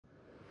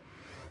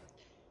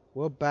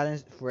Well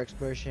balanced for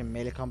exploration,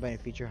 melee combat,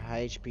 and feature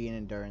high HP and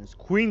endurance.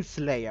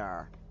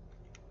 Queenslayer.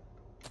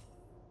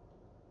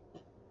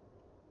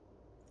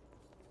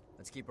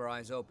 Let's keep our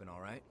eyes open, all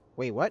right?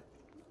 Wait, what?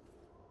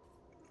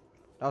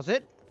 That was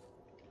it?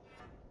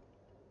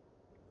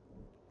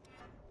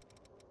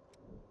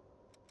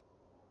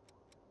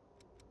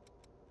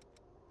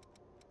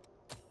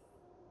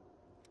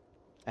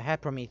 I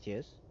had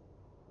Prometheus.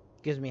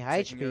 Gives me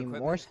high Checking your HP, more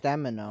equipment? I'll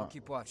stamina,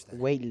 keep watch then.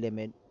 weight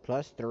limit,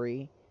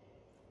 +3.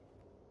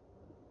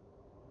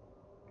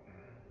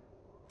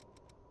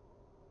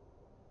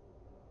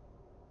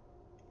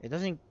 It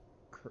doesn't.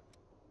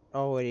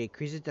 Oh, it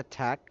increases the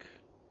attack.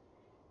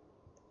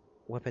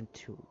 Weapon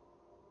 2.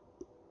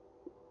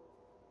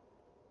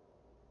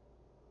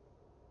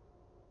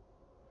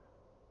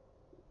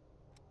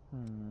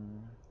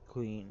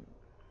 Queen.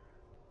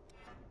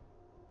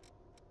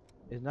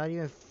 It's not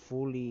even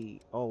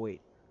fully. Oh,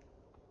 wait.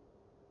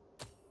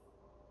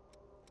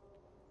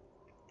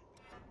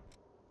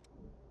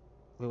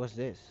 Wait, what's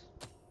this?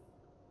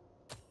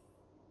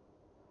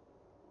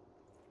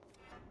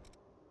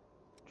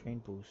 Drain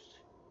boost.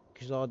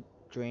 Increase all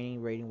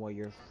draining rating while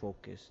you're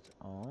focused.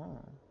 Oh.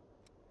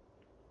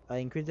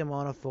 Increase the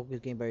amount of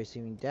focus gained by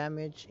receiving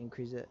damage.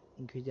 Increase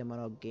the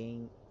amount of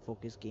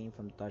focus gained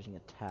from dodging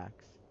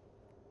attacks.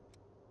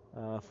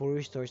 Fully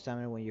restore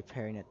stamina when you're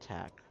parrying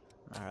attack.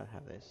 I'll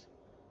have this.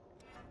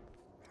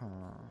 Huh.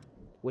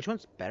 Which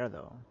one's better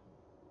though?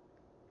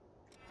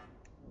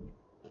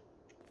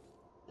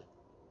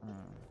 Hmm.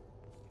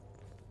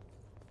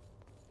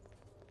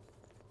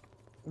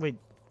 Wait,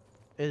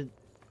 is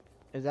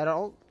is that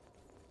all?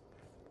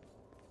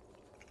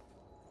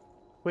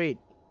 Wait,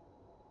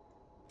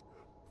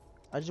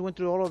 I just went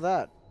through all of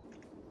that.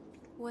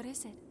 What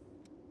is it?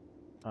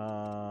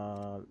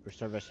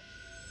 Restore vest.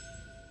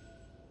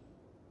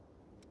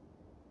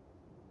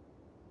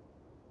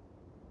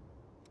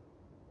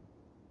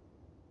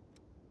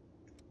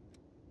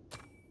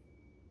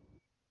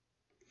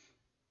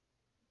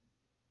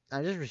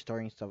 I'm just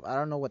restoring stuff. I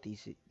don't know what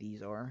these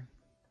are.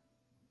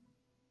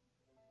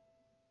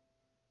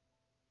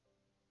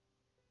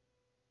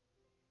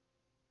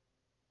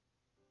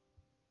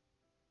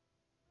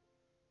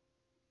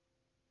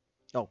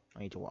 Oh, I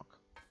need to walk.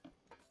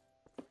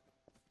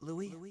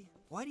 Louis,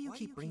 why do you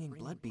keep bringing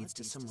blood beads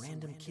to some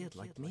random kid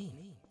like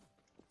me?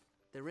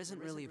 There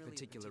isn't really a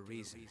particular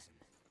reason,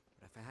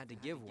 but if I had to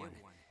give one,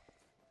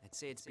 I'd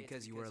say it's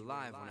because you were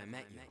alive when I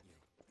met you.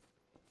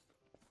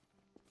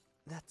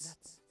 That's...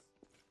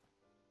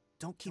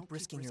 Don't keep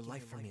risking your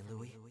life for me,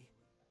 Louis.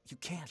 You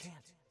can't.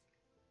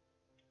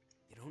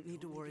 You don't need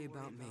to worry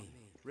about me,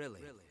 really.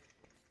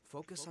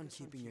 Focus on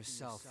keeping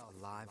yourself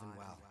alive and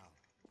well.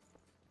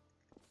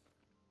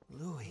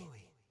 Louis.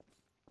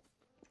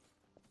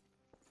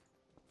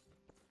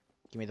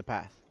 Give me the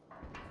path.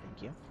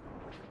 Thank you.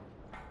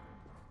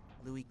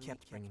 Louis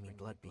kept bringing me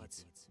blood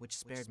beads, which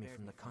spared me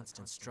from the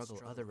constant struggle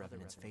other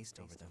revenants faced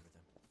over them.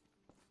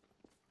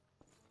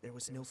 There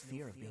was no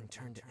fear of being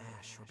turned to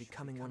ash or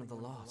becoming one of the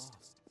lost.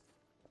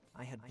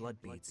 I had blood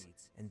beads,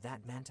 and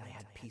that meant I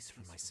had peace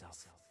for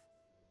myself.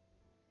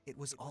 It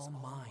was all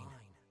mine.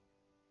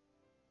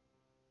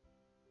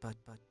 But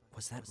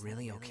was that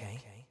really okay?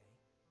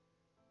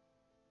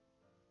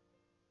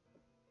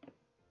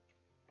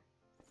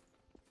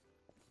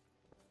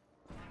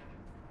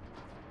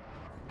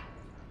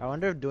 I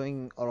wonder if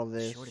doing all of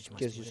this Shortage must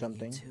gives be you hitting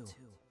something. too.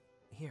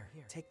 Here,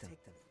 take them.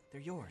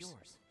 They're yours.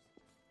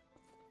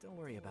 Don't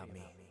worry about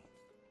me.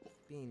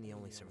 Being the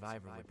only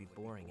survivor would be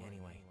boring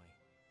anyway.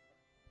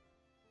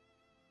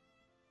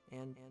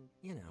 And,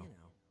 you know,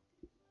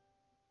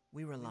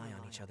 we rely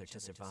on each other to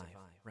survive,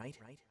 right?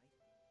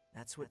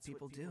 That's what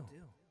people do.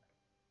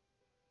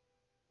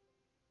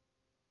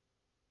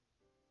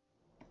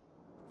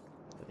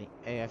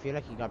 Hey, I feel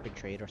like he got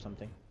betrayed or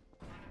something.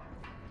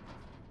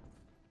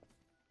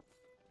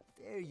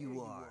 There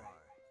you are.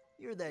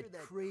 You're that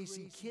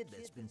crazy kid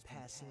that's been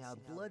passing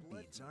out blood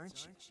beads,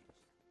 aren't you?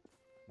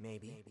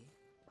 Maybe.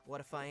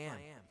 What if I am?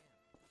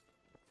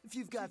 If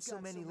you've got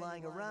so many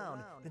lying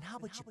around, then how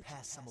about you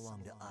pass some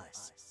along to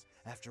us?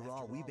 After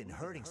all, we've been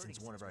hurting since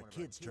one of our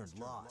kids turned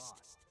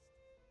lost.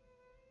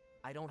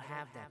 I don't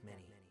have that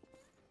many.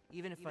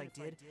 Even if I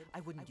did, I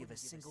wouldn't give a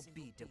single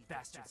bead to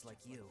bastards like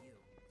you.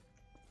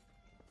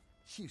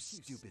 You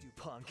stupid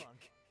punk.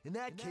 In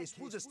that case,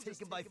 we'll just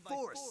take him by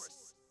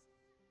force.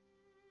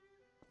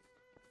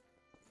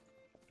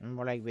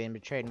 More like being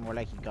betrayed, more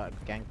like he got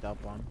ganked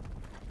up on.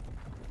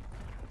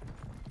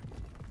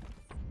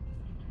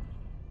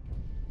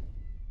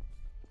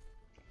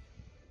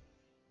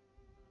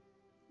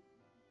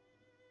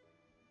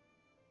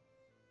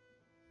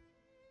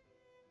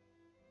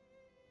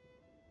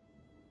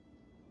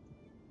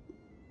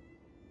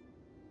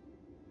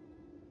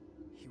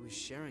 He was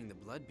sharing the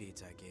blood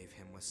beads I gave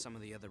him with some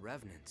of the other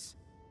revenants.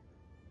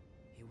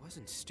 He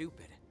wasn't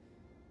stupid.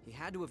 He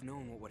had to have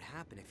known what would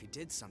happen if he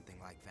did something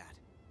like that.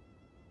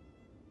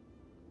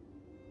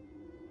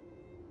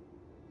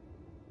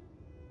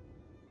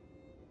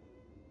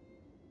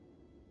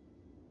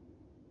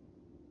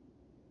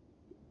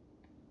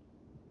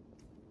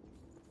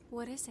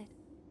 What is it?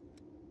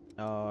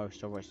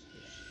 So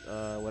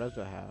what else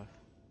do I have?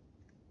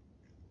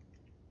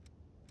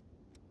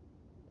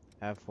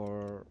 I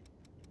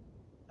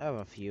have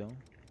a few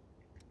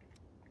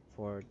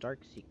for Dark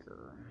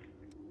Seeker.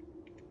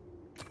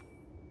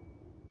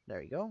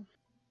 There you go.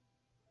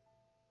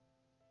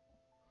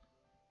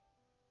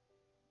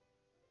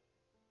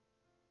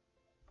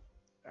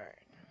 All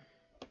right.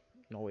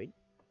 No wait,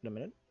 a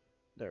minute.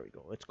 There we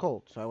go. It's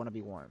cold, so I want to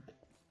be warm.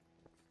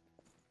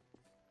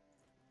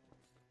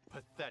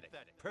 Pathetic.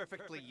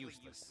 Perfectly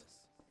useless.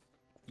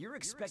 You're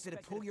expected to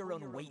pull your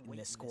own weight in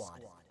this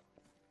squad.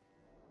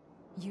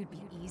 You'd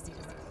be easy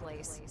to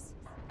replace.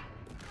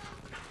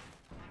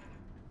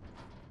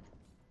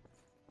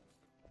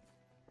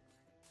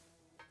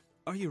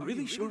 Are you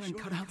really sure I'm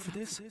cut out for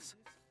this?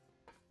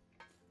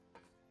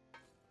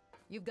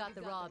 You've got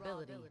the raw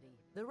ability.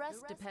 The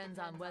rest depends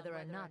on whether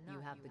or not you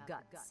have the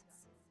guts.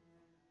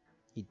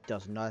 He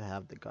does not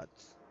have the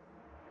guts.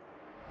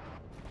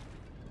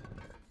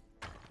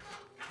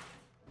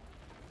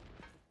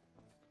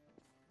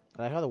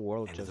 I like how the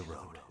world End of just the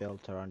road.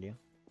 built around you.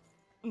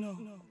 No.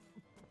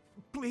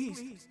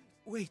 Please.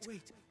 Wait.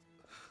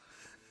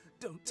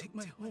 Don't take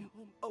my home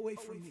away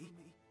from me.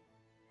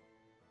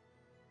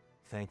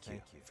 Thank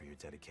you for your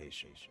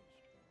dedication.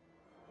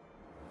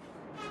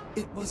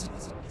 It wasn't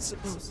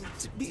supposed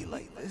to be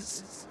like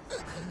this.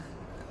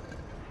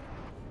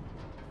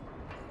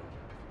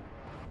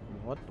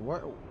 What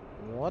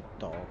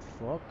the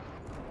fuck?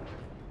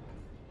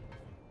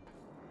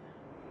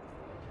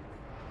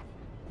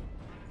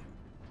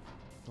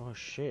 Oh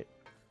shit.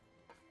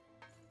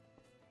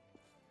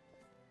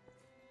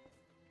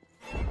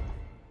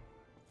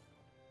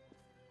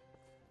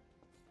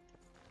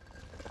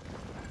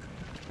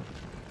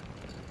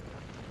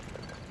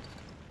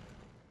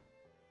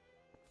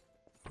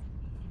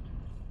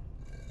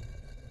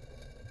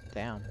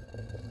 Damn.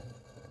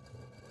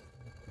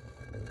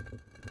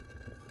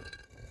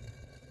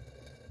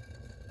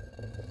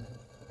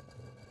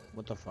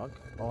 What the fuck?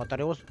 Oh, I thought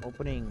it was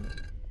opening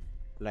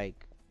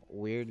like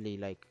weirdly,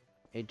 like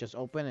it just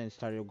opened and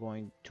started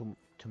going to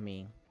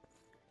me.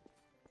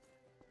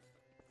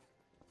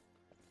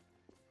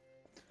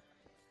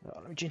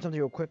 Let me change something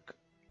real quick.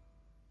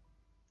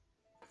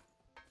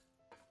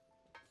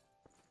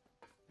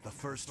 The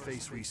first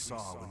face we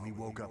saw when we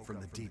woke up from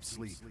the deep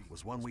sleep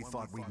was one we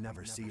thought we'd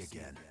never see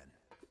again.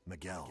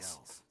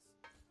 Miguel's.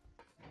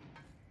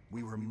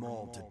 We were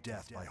mauled to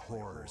death by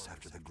horrors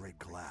after the Great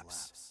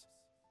Collapse.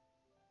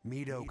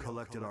 Mito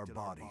collected our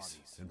bodies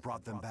and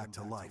brought them back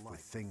to life with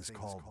things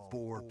called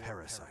boar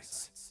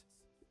parasites.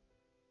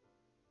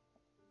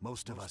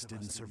 Most of us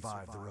didn't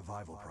survive the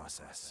revival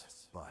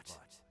process, but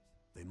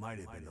they might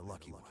have been the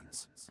lucky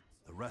ones.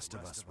 The rest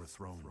of us were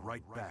thrown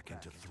right back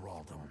into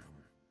thraldom.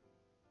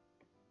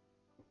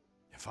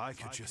 If I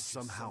could just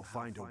somehow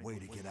find a way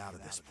to get out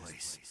of this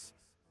place.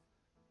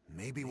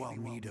 Maybe while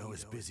Mito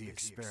is busy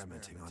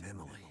experimenting on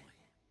Emily.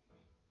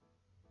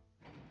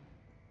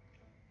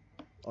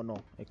 Oh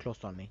no, it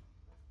closed on me.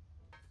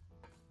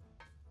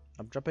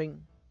 I'm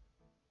jumping.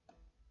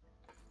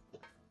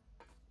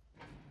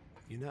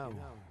 You know,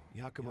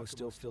 Yakumo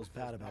still feels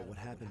bad about what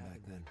happened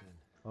back then.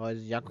 Oh,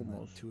 it's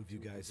Yakumo's. Two of you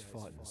guys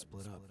fought and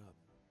split up.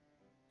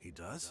 He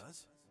does?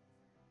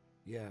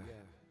 Yeah,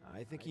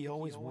 I think he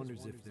always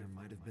wonders if there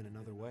might have been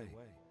another way.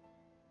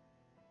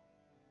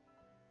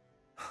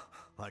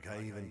 Like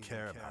I even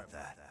care about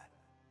that.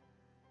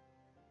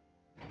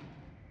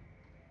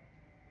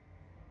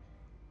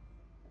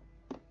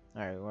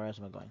 Alright, where else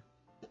am I going?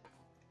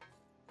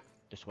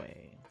 This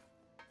way.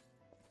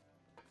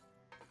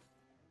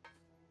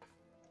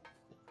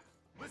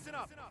 Listen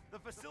up! The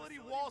facility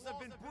walls have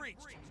been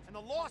breached, and the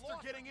Lost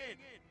are getting in!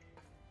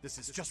 This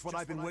is just what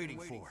I've been waiting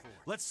for.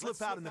 Let's slip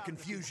out in the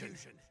confusion.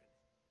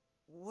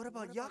 What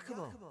about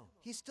Yakumo?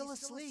 He's still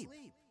asleep.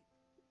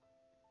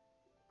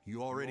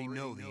 You already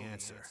know the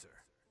answer.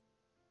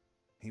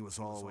 He was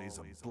always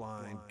a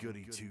blind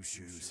goody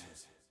two-shoes.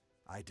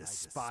 I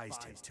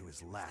despised him to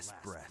his last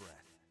breath.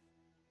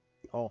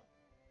 Oh.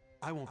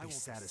 I won't be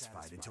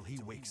satisfied until he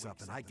wakes up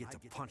and I get to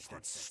punch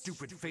that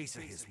stupid face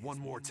of his one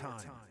more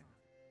time.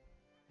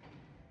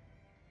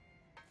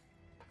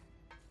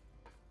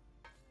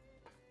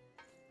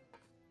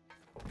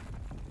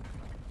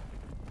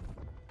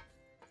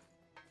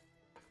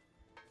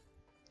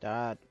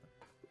 That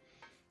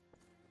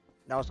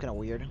was kind of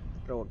weird,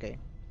 but okay.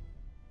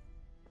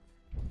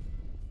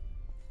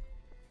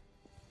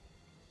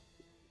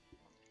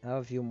 I have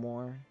a few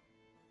more.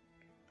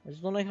 I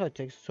just don't like how it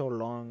takes so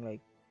long, like,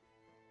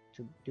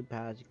 to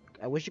pass.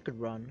 I wish you could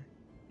run.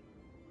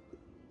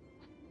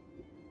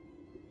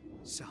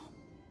 So,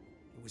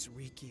 it was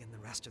Riki and the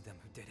rest of them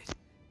who did it.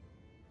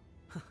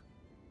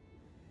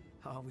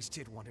 I always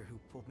did wonder who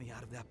pulled me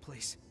out of that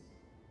place.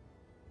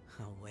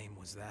 How lame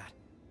was that?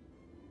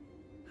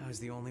 I was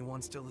the only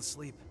one still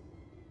asleep.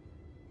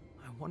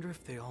 I wonder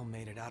if they all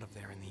made it out of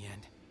there in the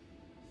end.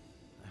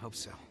 I hope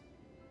so.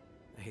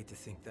 I hate to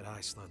think that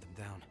I slowed them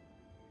down.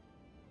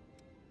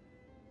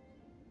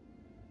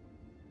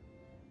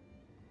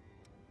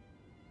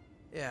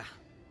 Yeah,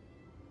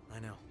 I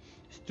know.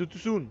 It's too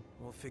soon.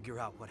 We'll figure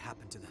out what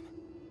happened to them.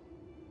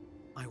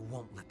 I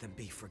won't let them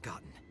be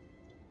forgotten.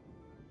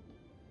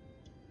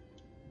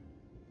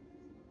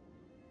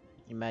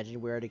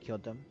 Imagine we already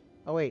killed them.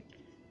 Oh wait,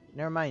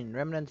 never mind.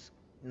 Remnants,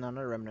 no,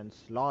 not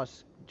remnants.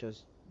 Lost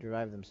just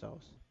derive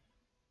themselves.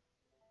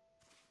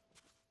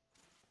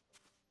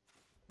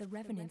 The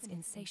Revenant's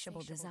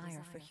insatiable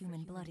desire for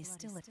human blood is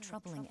still a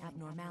troubling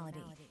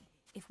abnormality.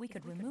 If we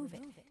could remove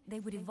it, they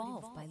would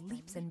evolve by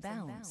leaps and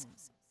bounds.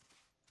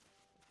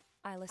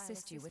 I'll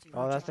assist you with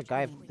Oh, that's the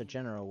guy, Queen. the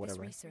general,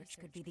 whatever. This research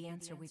could be the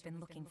answer we've been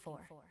looking for,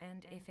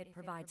 and if it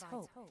provides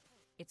hope,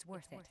 it's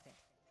worth it.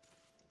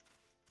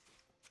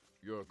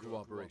 Your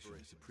cooperation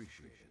is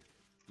appreciated.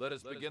 Let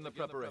us begin the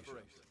preparations.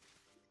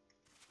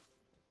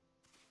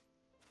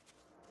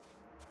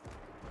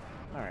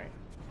 Alright.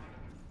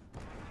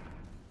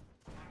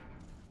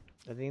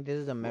 I think this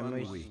is a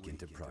memory 1 week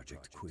into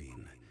Project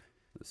Queen.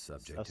 The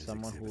subject of has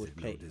someone who would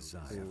exhibited play no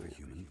desire for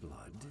human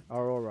blood.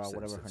 Aurora, Sense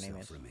whatever of her name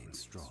self is. remains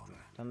strong.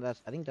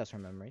 I think that's her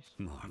memories.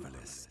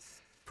 Marvelous.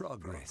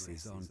 Progress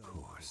is on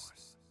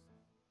course.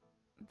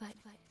 But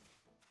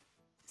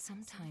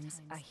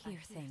sometimes I hear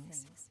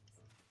things.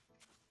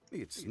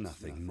 It's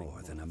nothing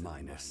more than a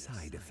minor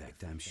side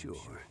effect, I'm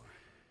sure.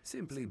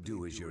 Simply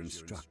do as you're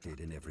instructed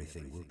and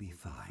everything will be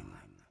fine.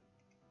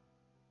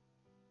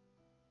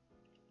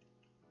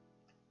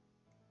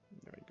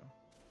 There we go.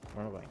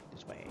 Where am I going?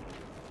 This way.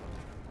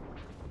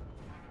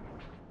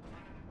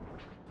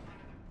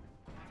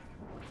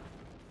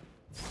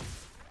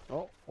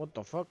 Oh, what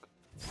the fuck?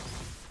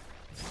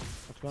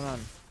 What's going on?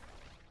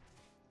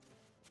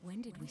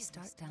 When did we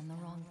start down the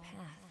wrong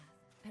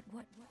path? At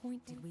what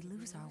point did we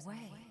lose our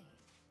way?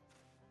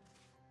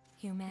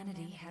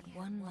 Humanity had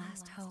one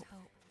last hope,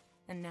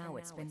 and now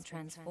it's been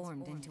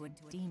transformed into a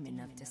demon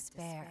of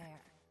despair.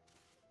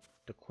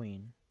 The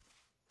Queen.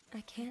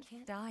 I can't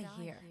die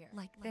here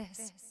like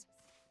this.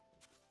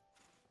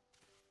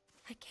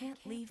 I can't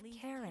leave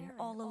Karen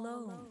all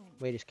alone.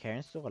 Wait, is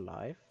Karen still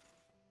alive?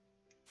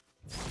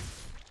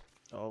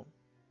 Oh.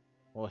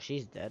 Well,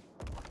 she's dead.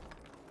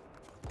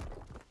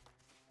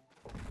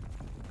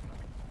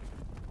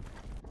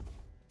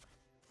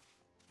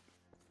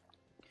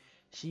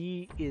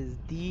 She is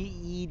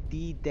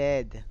DED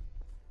dead.